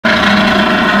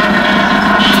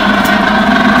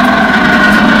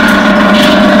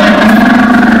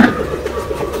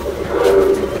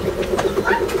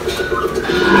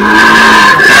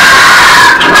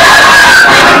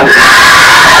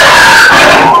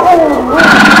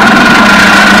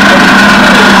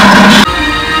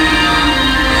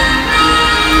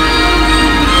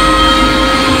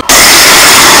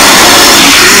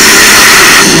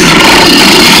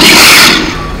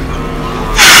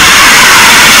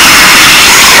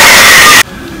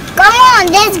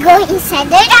Let's go inside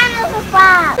the dinosaur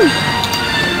park.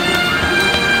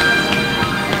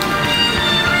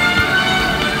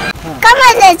 Come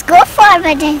on, let's go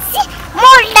forward and see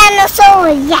more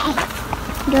dinosaurs. Yeah.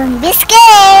 Don't be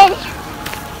scared.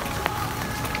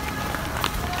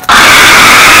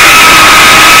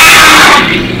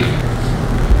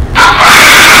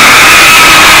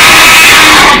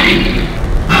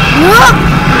 Look!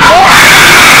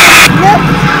 Look!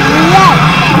 Yeah.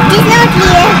 It is not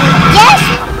here. Yes.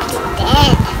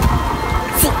 Dead.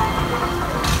 See.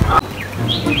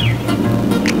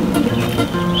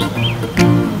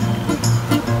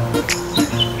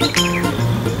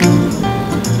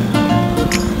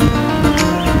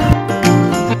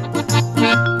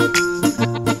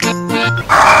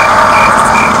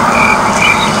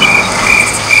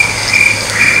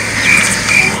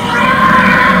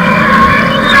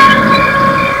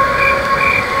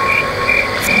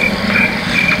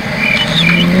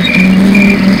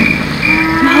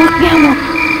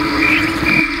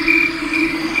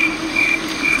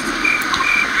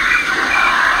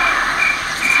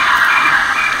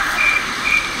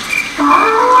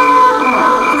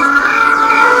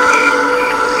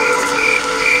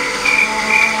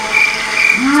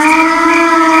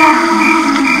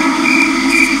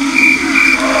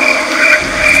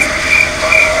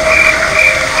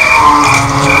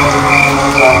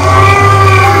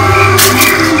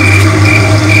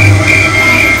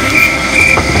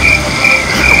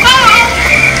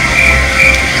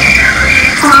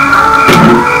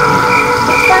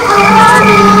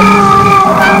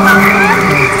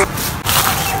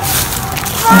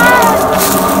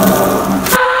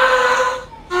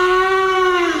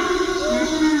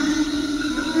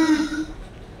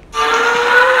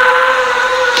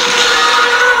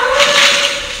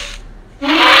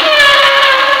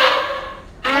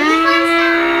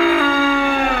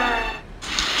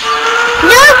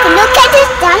 Look at this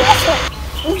dinosaur.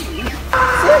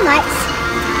 So nice.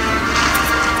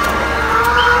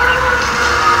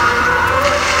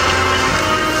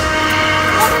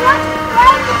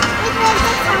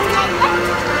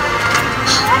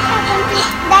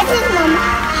 That is Mama.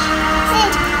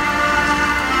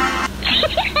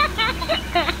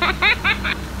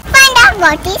 Find out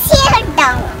what is here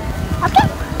down. Okay,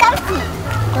 come see.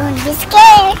 Don't be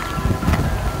scared.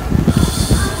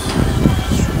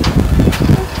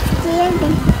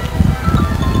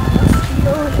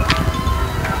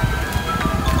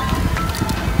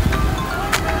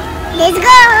 Let's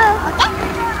go, okay?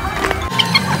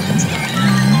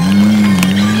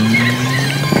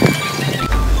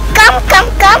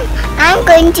 Come. I'm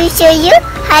going to show you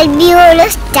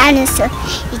herbivorous dinosaur.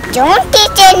 It don't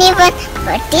eat anyone,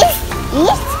 but it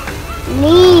eats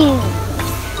leaves.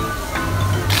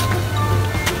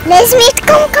 Let's meet.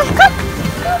 Come.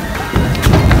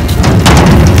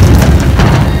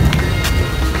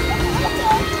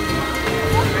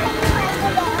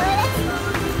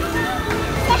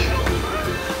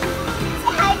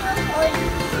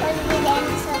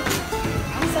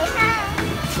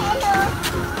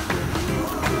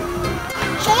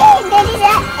 There is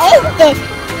an egg there.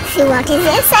 See what is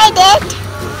inside it.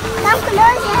 Come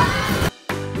closer.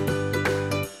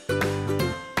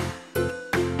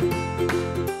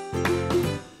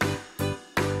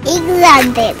 Eggs are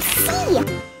there. See.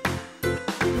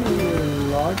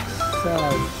 Lots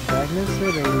of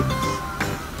dinosaur eggs.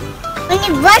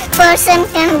 Only one person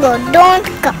can go. Don't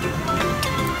come.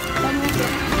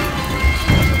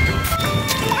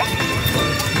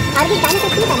 Are these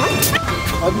dinosaurs teeth,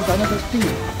 Are these dinosaurs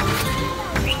teeth?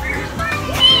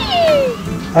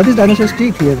 Are these dinosaurs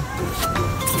teeth here?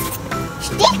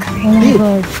 Stick? Oh my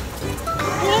god.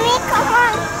 Mimi, come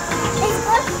on. Let's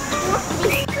go.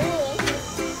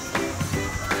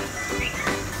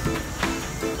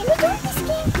 Mimi, don't be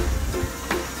scared.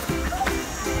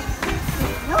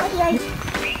 No, here.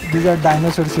 These are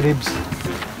dinosaurs' ribs.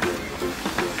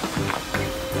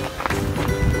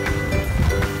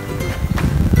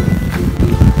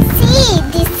 See,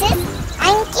 this is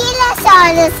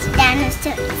Ankylosaurus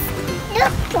dinosaur.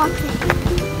 Look properly.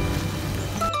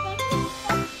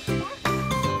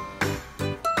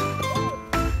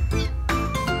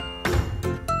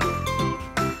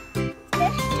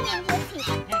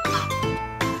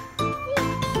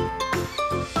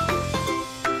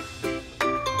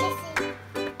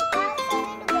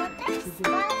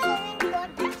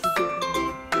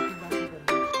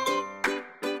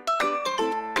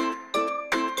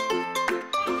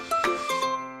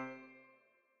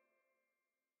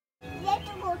 Let's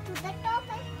go to the top.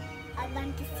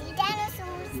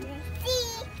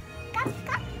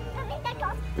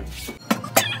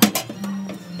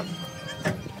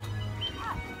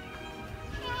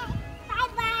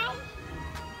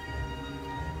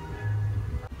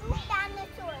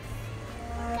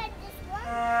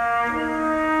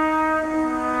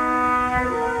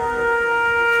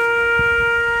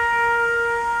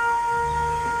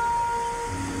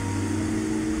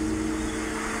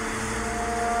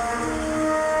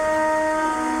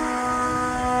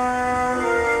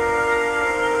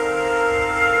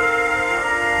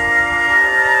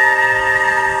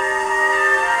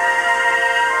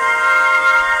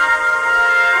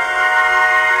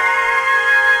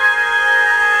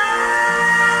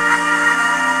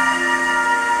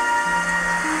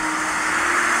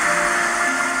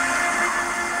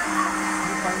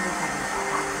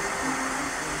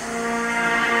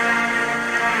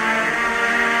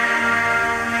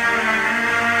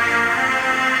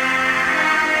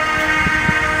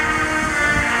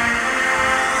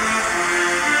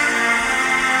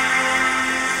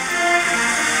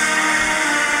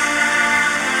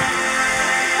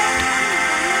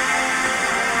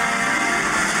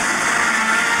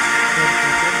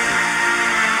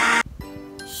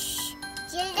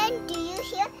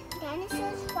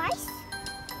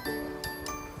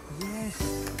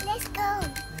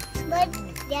 but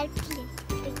they are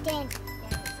pretend.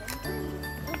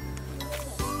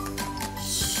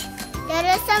 Shh. There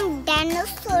are some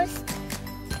dinosaurs.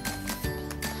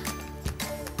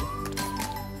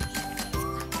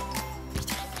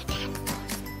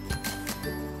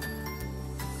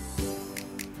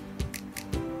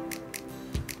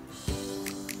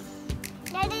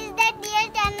 That is the real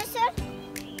dinosaur.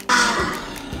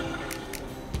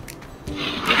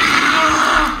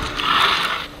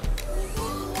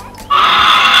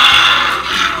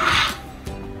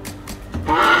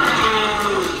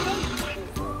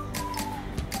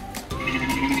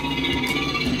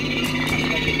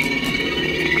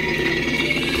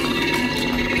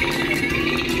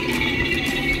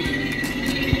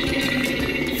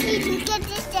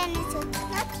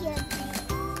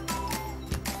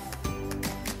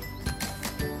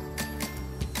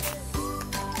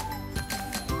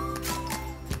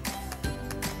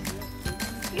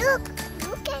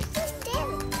 Look at this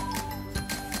tail.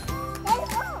 Let's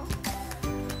go.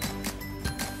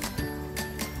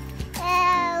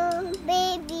 Oh,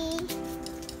 baby.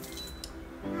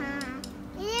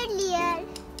 Is it real?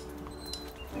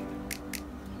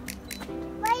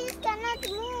 Why you cannot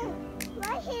move?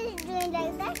 Why he is doing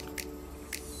like that?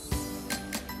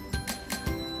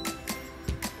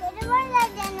 Whenever the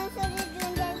dinosaur is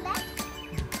doing like that?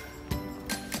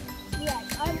 Yes,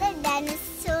 all the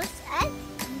dinosaurs are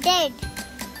dead.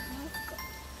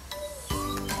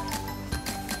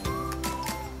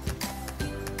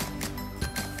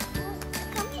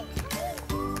 Come here,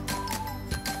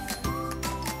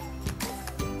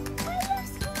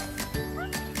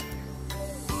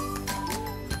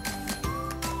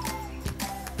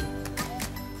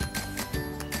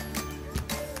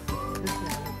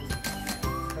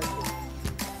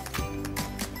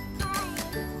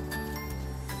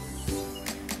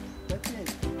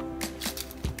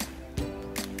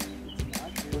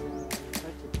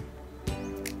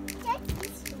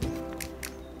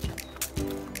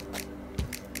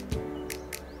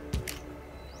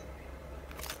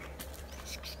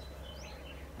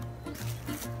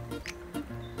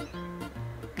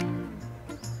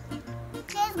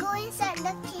 let's go inside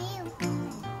the cave.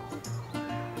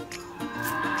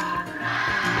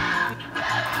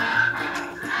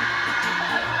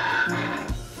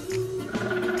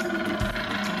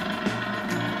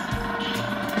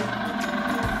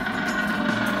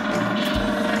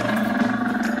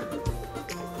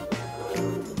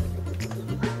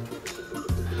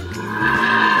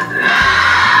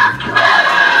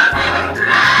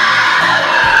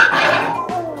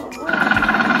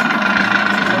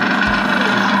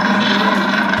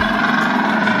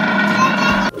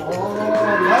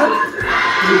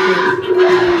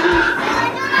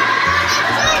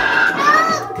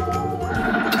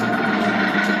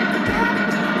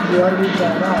 You are with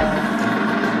Dana.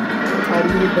 Are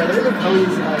you with Dana? Look how he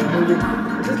is moving.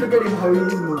 Just look at him how he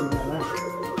is moving.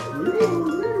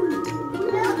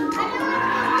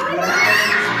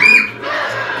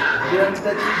 You are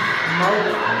touching mouth.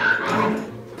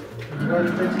 You are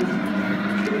touching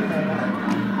chin, Dana.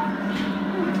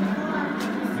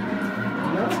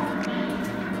 No?